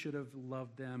 maybe we should have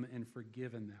loved them and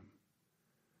forgiven them.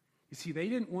 You see, they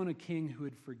didn't want a king who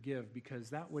would forgive because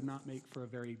that would not make for a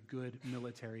very good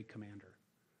military commander.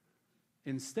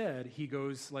 Instead, he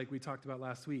goes, like we talked about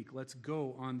last week, let's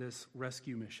go on this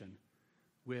rescue mission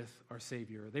with our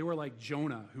Savior. They were like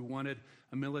Jonah, who wanted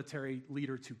a military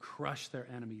leader to crush their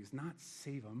enemies, not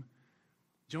save them.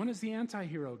 Jonah's the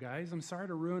anti-hero, guys. I'm sorry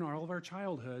to ruin all of our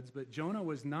childhoods, but Jonah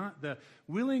was not the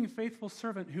willing, faithful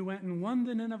servant who went and won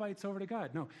the Ninevites over to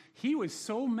God. No, he was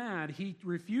so mad, he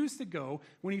refused to go.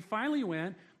 When he finally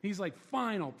went, he's like,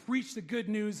 fine, I'll preach the good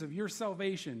news of your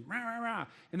salvation. Rah, rah, rah.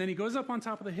 And then he goes up on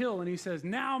top of the hill and he says,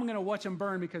 now I'm going to watch them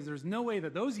burn because there's no way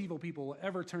that those evil people will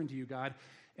ever turn to you, God.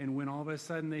 And when all of a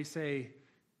sudden they say,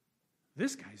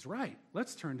 this guy's right,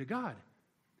 let's turn to God.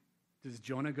 Does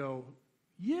Jonah go,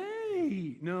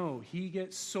 yay? No, he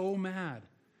gets so mad.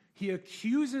 He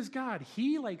accuses God.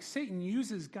 He, like Satan,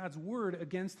 uses God's word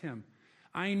against him.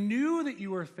 I knew that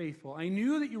you were faithful. I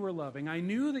knew that you were loving. I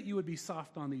knew that you would be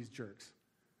soft on these jerks.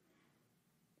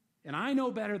 And I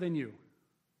know better than you.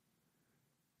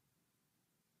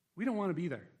 We don't want to be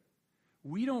there.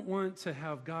 We don't want to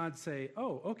have God say,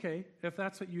 oh, okay, if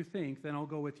that's what you think, then I'll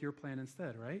go with your plan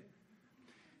instead, right?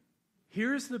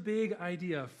 Here's the big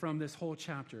idea from this whole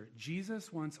chapter.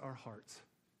 Jesus wants our hearts.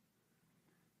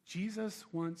 Jesus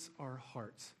wants our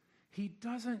hearts. He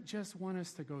doesn't just want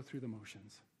us to go through the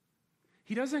motions.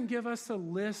 He doesn't give us a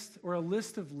list or a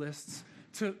list of lists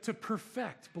to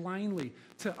perfect blindly,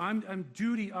 I'm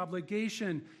duty,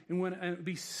 obligation, and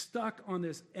be stuck on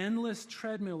this endless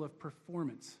treadmill of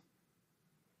performance.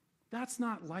 That's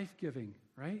not life-giving,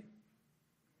 right?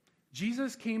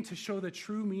 Jesus came to show the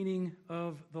true meaning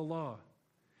of the law.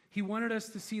 He wanted us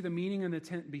to see the meaning and the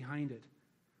intent behind it.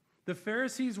 The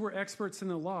Pharisees were experts in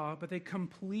the law, but they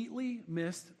completely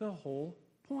missed the whole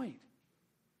point.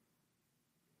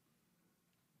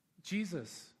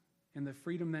 Jesus and the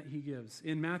freedom that he gives.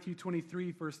 In Matthew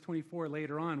 23, verse 24,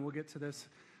 later on, we'll get to this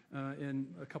in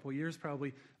a couple years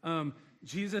probably,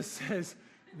 Jesus says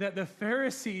that the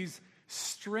Pharisees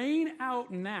strain out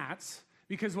gnats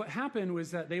Because what happened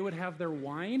was that they would have their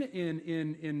wine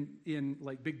in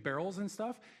like big barrels and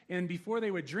stuff, and before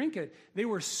they would drink it, they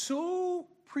were so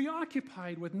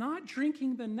preoccupied with not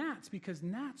drinking the gnats, because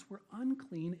gnats were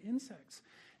unclean insects.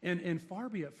 And far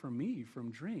be it from me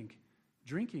from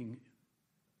drinking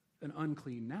an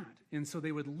unclean gnat. And so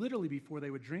they would literally, before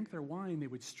they would drink their wine, they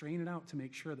would strain it out to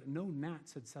make sure that no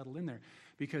gnats had settled in there,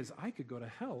 because I could go to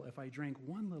hell if I drank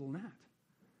one little gnat.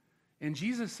 And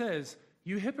Jesus says,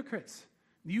 you hypocrites,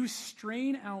 you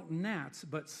strain out gnats,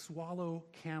 but swallow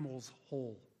camels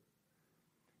whole.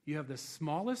 You have the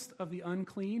smallest of the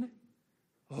unclean.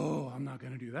 Oh, I'm not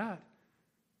going to do that.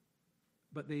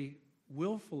 But they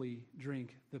willfully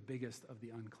drink the biggest of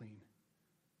the unclean.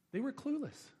 They were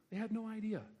clueless. They had no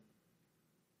idea.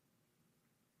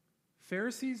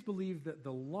 Pharisees believed that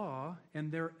the law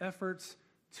and their efforts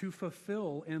to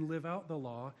fulfill and live out the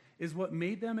law is what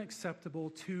made them acceptable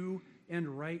to and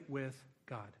right with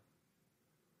God.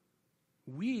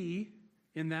 We,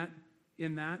 in that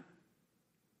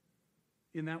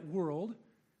world,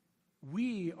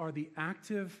 we are the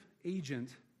active agent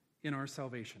in our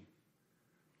salvation.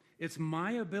 It's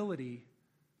my ability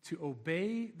to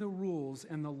obey the rules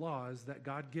and the laws that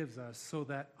God gives us so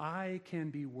that I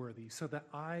can be worthy, so that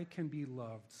I can be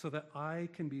loved, so that I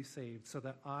can be saved, so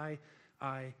that I.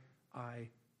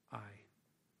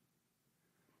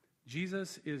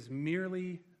 Jesus is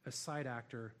merely a side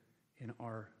actor in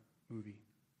our movie.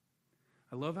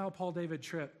 I love how Paul David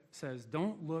Tripp says,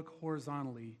 don't look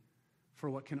horizontally for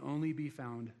what can only be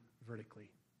found vertically.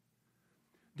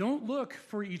 Don't look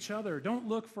for each other. Don't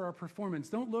look for our performance.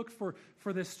 Don't look for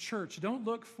this church. Don't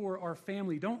look for our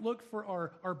family. Don't look for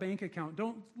our bank account.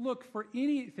 Don't look for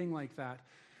anything like that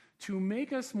to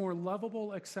make us more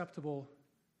lovable, acceptable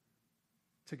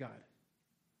to God.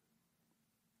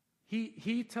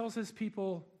 He tells his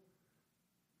people,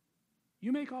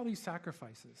 you make all these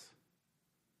sacrifices.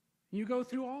 You go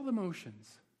through all the motions,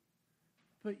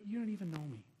 but you don't even know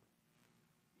me.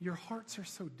 Your hearts are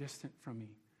so distant from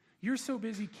me. You're so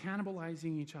busy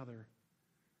cannibalizing each other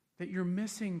that you're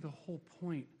missing the whole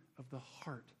point of the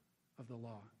heart of the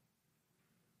law.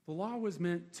 The law was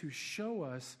meant to show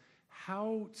us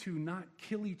how to not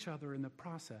kill each other in the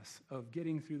process of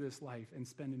getting through this life and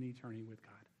spending eternity with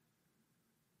God.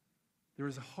 There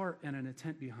is a heart and an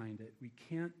intent behind it. We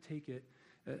can't take it.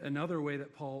 Another way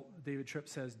that Paul David Tripp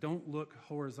says, don't look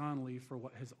horizontally for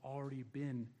what has already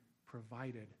been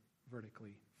provided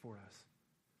vertically for us.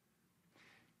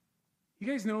 You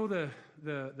guys know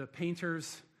the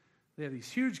painters, they have these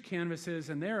huge canvases,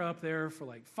 and they're up there for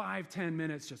like 5-10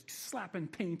 minutes just slapping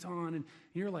paint on, and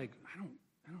you're like, I don't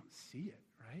see it,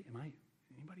 right?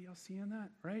 Anybody else seeing that,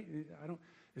 right?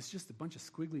 It's just a bunch of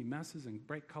squiggly messes and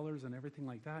bright colors and everything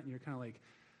like that, and you're kind of like,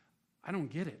 I don't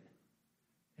get it.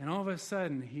 And all of a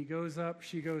sudden, he goes up,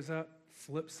 she goes up,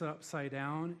 flips upside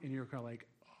down, and you're kind of like,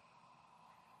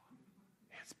 oh,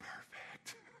 it's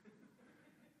perfect.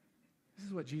 This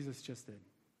is what Jesus just did.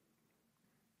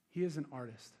 He is an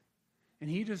artist. And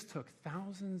he just took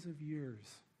thousands of years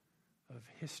of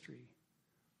history,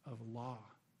 of law,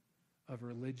 of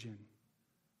religion,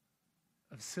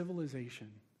 of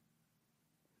civilization.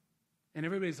 And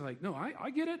everybody's like, no, I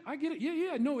get it.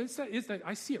 Yeah, no, it's that,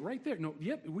 I see it right there. No,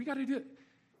 yep, we got to do it.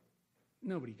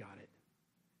 Nobody got it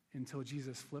until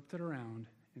Jesus flipped it around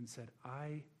and said,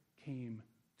 I came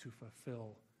to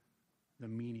fulfill the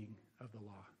meaning of the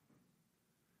law.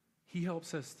 He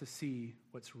helps us to see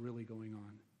what's really going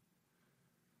on.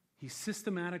 He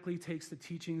systematically takes the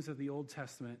teachings of the Old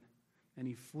Testament and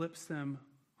he flips them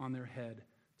on their head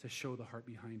to show the heart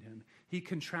behind him. He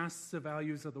contrasts the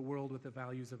values of the world with the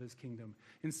values of his kingdom.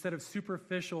 Instead of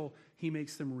superficial, he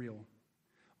makes them real.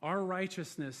 Our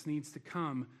righteousness needs to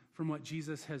come from what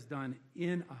Jesus has done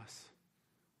in us,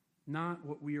 not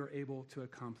what we are able to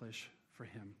accomplish for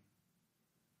him.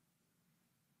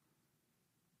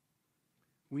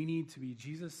 We need to be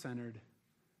Jesus-centered,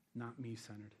 not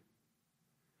me-centered.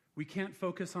 We can't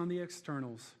focus on the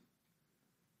externals.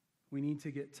 We need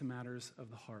to get to matters of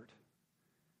the heart.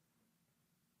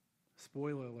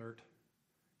 Spoiler alert,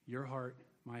 your heart,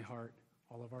 my heart,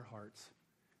 all of our hearts,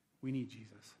 we need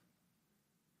Jesus.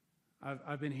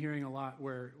 I've been hearing a lot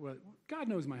where God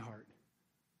knows my heart.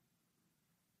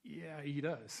 Yeah, he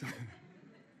does.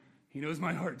 He knows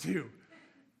my heart too.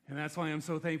 And that's why I'm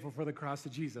so thankful for the cross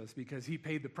of Jesus, because he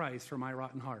paid the price for my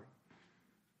rotten heart.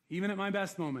 Even at my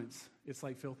best moments, it's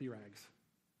like filthy rags,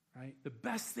 right? The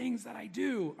best things that I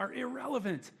do are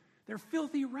irrelevant. They're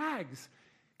filthy rags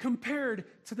compared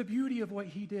to the beauty of what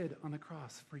he did on the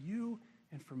cross for you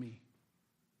and for me.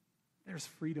 There's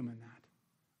freedom in that.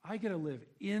 I get to live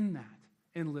in that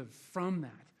and live from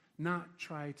that, not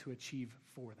try to achieve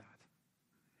for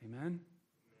that. Amen?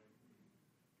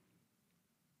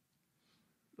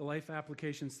 The Life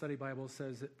Application Study Bible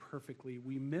says it perfectly.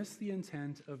 We miss the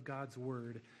intent of God's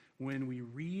word when we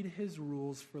read his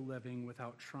rules for living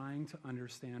without trying to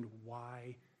understand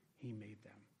why he made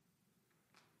them.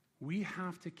 We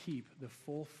have to keep the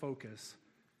full focus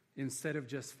instead of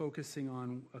just focusing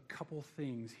on a couple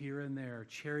things here and there,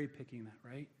 cherry picking that,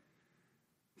 right?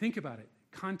 Think about it.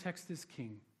 Context is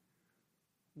king.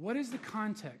 What is the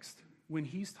context when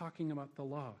he's talking about the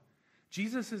law?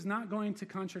 Jesus is not going to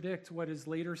contradict what is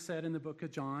later said in the book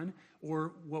of John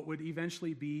or what would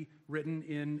eventually be written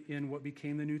in what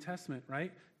became the New Testament,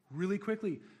 right? Really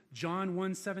quickly, John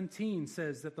 1:17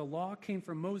 says that the law came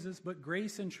from Moses, but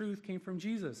grace and truth came from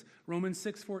Jesus. Romans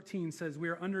 6:14 says we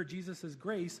are under Jesus'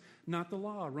 grace, not the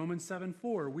law. Romans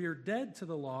 7:4, we are dead to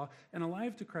the law and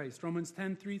alive to Christ. Romans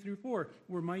 10:3-4,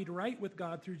 we're made right with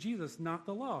God through Jesus, not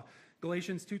the law.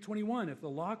 Galatians 2:21, if the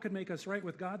law could make us right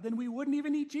with God, then we wouldn't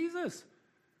even need Jesus.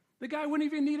 The guy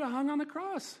wouldn't even need to hung on the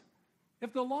cross.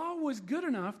 If the law was good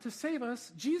enough to save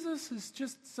us, Jesus is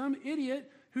just some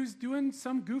idiot who's doing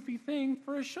some goofy thing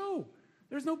for a show.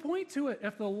 There's no point to it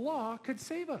if the law could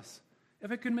save us, if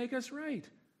it could make us right.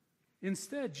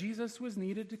 Instead, Jesus was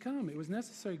needed to come. It was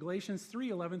necessary. Galatians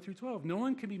 3:11-12, no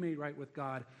one can be made right with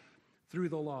God through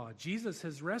the law. Jesus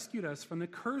has rescued us from the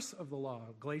curse of the law.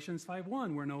 Galatians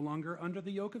 5:1, we're no longer under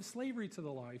the yoke of slavery to the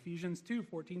law. Ephesians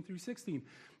 2:14-16,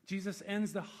 Jesus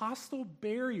ends the hostile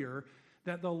barrier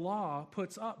that the law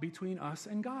puts up between us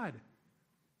and God.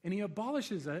 And he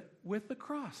abolishes it with the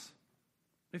cross.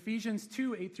 Ephesians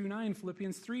 2:8-9,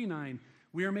 Philippians 3:9,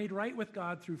 we are made right with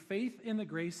God through faith in the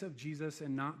grace of Jesus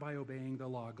and not by obeying the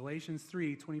law. Galatians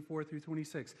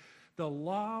 3:24-26, the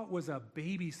law was a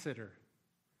babysitter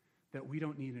that we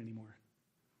don't need anymore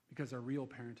because our real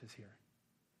parent is here.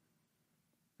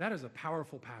 That is a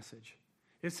powerful passage.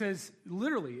 It says,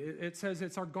 literally, it says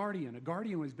it's our guardian. A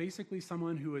guardian was basically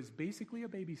someone who was basically a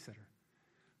babysitter.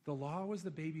 The law was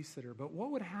the babysitter. But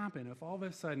what would happen if all of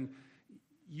a sudden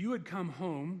you would come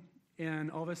home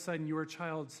and all of a sudden your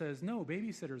child says, no,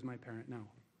 babysitter's my parent now?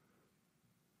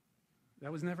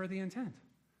 That was never the intent.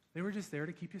 They were just there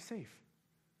to keep you safe.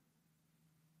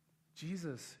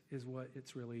 Jesus is what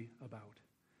it's really about.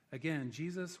 Again,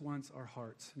 Jesus wants our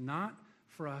hearts, not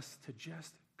for us to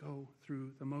just go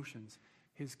through the motions.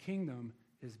 His kingdom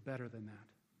is better than that.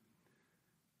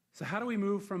 So how do we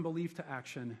move from belief to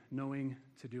action, knowing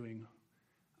to doing?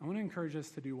 I want to encourage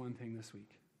us to do one thing this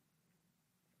week.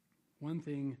 One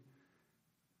thing,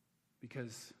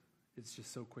 because it's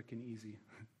just so quick and easy.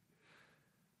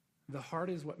 The heart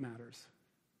is what matters.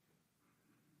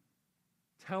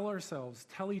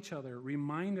 Tell each other,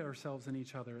 remind ourselves and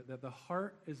each other that the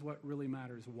heart is what really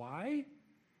matters. Why?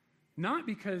 Not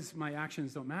because my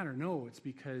actions don't matter. No, it's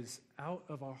because out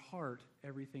of our heart,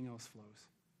 everything else flows.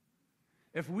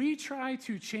 If we try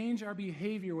to change our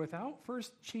behavior without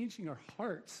first changing our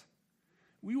hearts,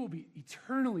 we will be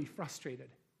eternally frustrated.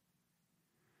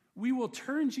 We will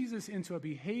turn Jesus into a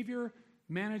behavior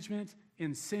management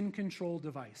and sin control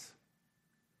device.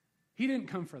 He didn't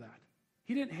come for that.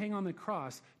 He didn't hang on the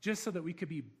cross just so that we could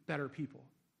be better people.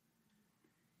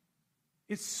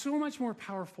 It's so much more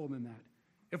powerful than that.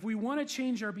 If we want to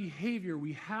change our behavior,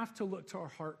 we have to look to our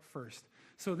heart first.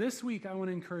 So this week, I want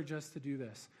to encourage us to do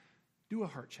this. Do a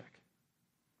heart check.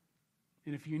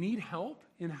 And if you need help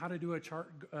in how to do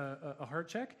a heart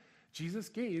check, Jesus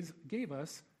gave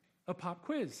us a pop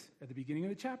quiz at the beginning of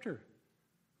the chapter.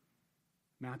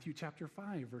 Matthew chapter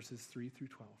 5, verses 3-12.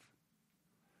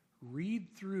 Read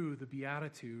through the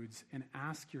Beatitudes and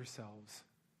ask yourselves,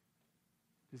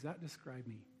 does that describe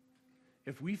me?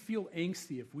 If we feel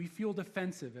angsty, if we feel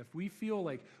defensive, if we feel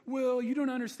like, well, you don't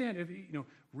understand,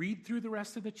 read through the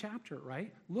rest of the chapter,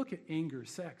 right? Look at anger,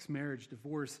 sex, marriage,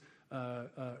 divorce,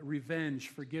 revenge,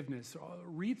 forgiveness.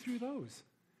 Read through those.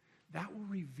 That will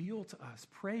reveal to us.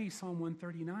 Pray Psalm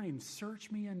 139,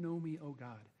 search me and know me, O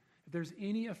God. If there's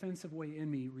any offensive way in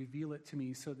me, reveal it to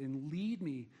me, so then lead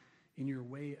me in your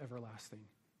way everlasting.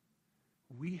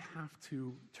 We have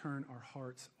to turn our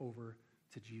hearts over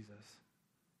to Jesus.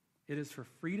 It is for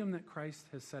freedom that Christ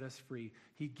has set us free.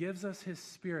 He gives us his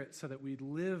Spirit so that we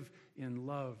live in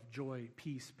love, joy,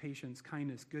 peace, patience,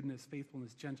 kindness, goodness,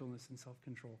 faithfulness, gentleness, and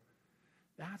self-control.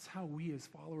 That's how we as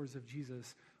followers of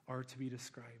Jesus are to be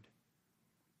described.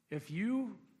 If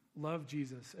you love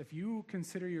Jesus, if you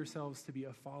consider yourselves to be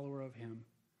a follower of him,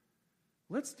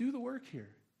 let's do the work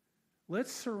here.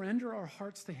 Let's surrender our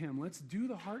hearts to him. Let's do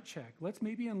the heart check. Let's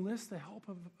maybe enlist the help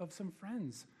of some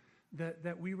friends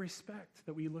that we respect,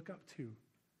 that we look up to.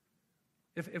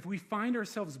 If we find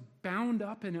ourselves bound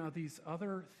up in these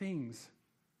other things,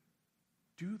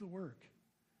 do the work.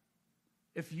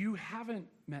 If you haven't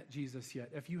met Jesus yet,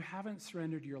 if you haven't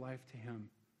surrendered your life to him,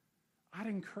 I'd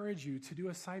encourage you to do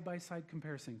a side-by-side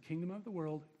comparison. Kingdom of the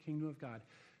world, kingdom of God.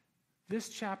 This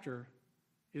chapter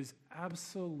is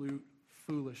absolute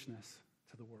foolishness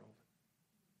to the world.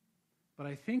 But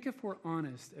I think if we're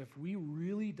honest, if we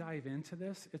really dive into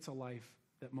this, it's a life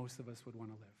that most of us would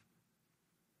want to live.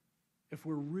 If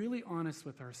we're really honest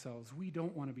with ourselves, we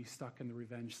don't want to be stuck in the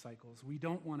revenge cycles. We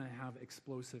don't want to have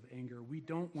explosive anger. We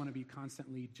don't want to be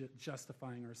constantly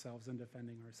justifying ourselves and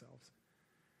defending ourselves.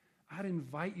 I'd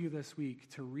invite you this week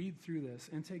to read through this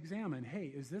and to examine,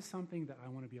 hey, is this something that I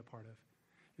want to be a part of?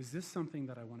 Is this something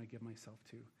that I want to give myself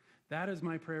to? That is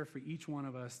my prayer for each one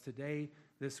of us today,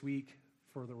 this week,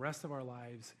 for the rest of our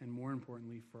lives, and more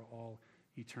importantly, for all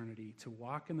eternity, to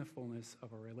walk in the fullness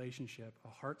of a relationship, a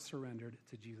heart surrendered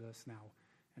to Jesus now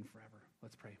and forever.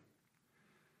 Let's pray.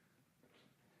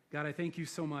 God, I thank you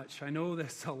so much. I know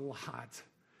that's a lot.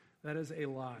 That is a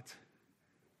lot.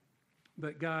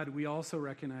 But God, we also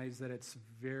recognize that it's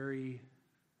very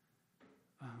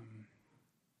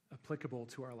applicable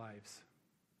to our lives.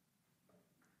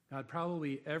 God,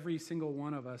 probably every single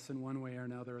one of us in one way or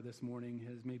another this morning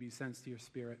has maybe sensed your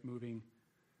Spirit moving.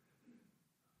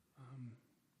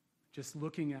 Just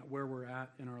looking at where we're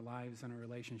at in our lives and our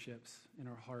relationships, in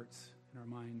our hearts, in our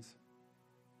minds.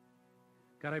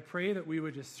 God, I pray that we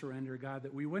would just surrender, God,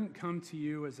 that we wouldn't come to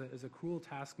you as a cruel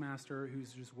taskmaster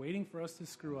who's just waiting for us to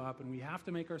screw up and we have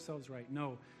to make ourselves right.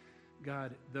 No,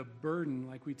 God, the burden,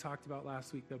 like we talked about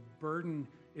last week, the burden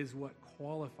is what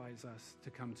qualifies us to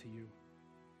come to you.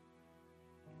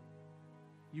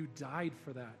 You died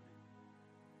for that.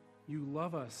 You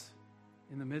love us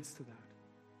in the midst of that.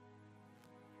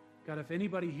 God, if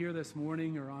anybody here this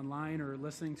morning or online or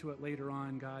listening to it later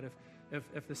on, God,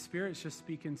 if the Spirit's just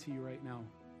speaking to you right now,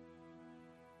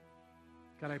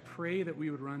 God, I pray that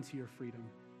we would run to your freedom.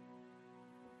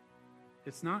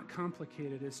 It's not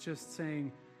complicated. It's just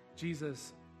saying,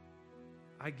 Jesus,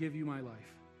 I give you my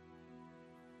life.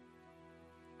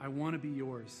 I want to be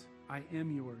yours. I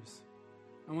am yours.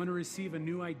 I want to receive a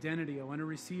new identity. I want to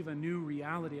receive a new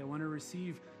reality. I want to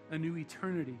receive a new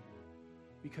eternity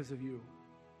because of you.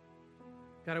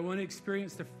 God, I want to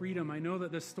experience the freedom. I know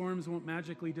that the storms won't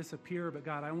magically disappear, but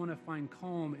God, I want to find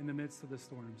calm in the midst of the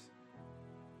storms.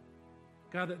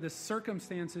 God, that the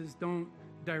circumstances don't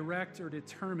direct or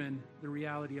determine the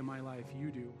reality of my life. You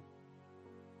do.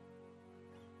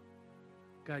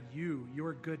 God,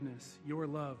 your goodness, your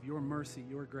love, your mercy,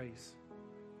 your grace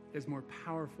is more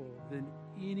powerful than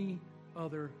any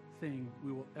other thing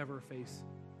we will ever face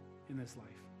in this life.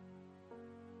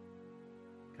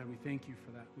 God, we thank you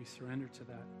for that. We surrender to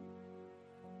that.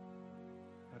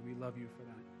 God, we love you for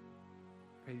that.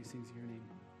 Pray these things in your name.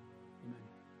 Amen.